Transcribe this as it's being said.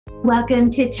Welcome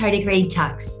to Tardigrade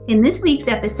Talks. In this week's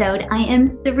episode, I am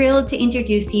thrilled to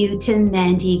introduce you to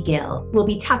Mandy Gill. We'll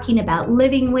be talking about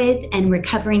living with and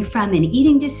recovering from an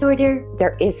eating disorder.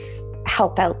 There is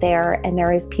help out there, and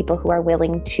there is people who are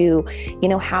willing to,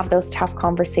 have those tough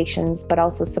conversations, but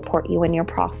also support you in your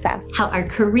process. How our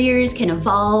careers can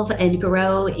evolve and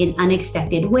grow in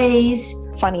unexpected ways.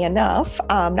 Funny enough,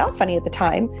 not funny at the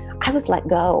time, I was let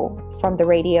go from the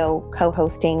radio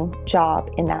co-hosting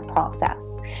job in that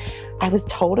process. I was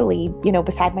totally,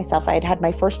 beside myself. I had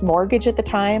my first mortgage at the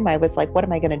time. I was like, what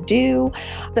am I going to do?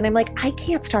 And I'm like, I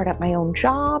can't start up my own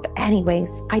job.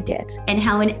 Anyways, I did. And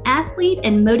how an athlete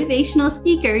and motivational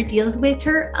speaker deals with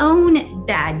her own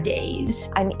bad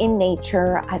days. I'm in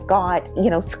nature. I've got,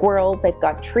 squirrels. I've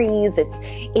got trees.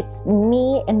 It's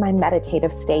me in my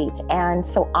meditative state. And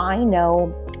so I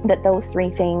know that those three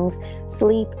things,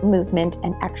 sleep, movement,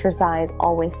 and exercise,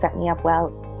 always set me up well.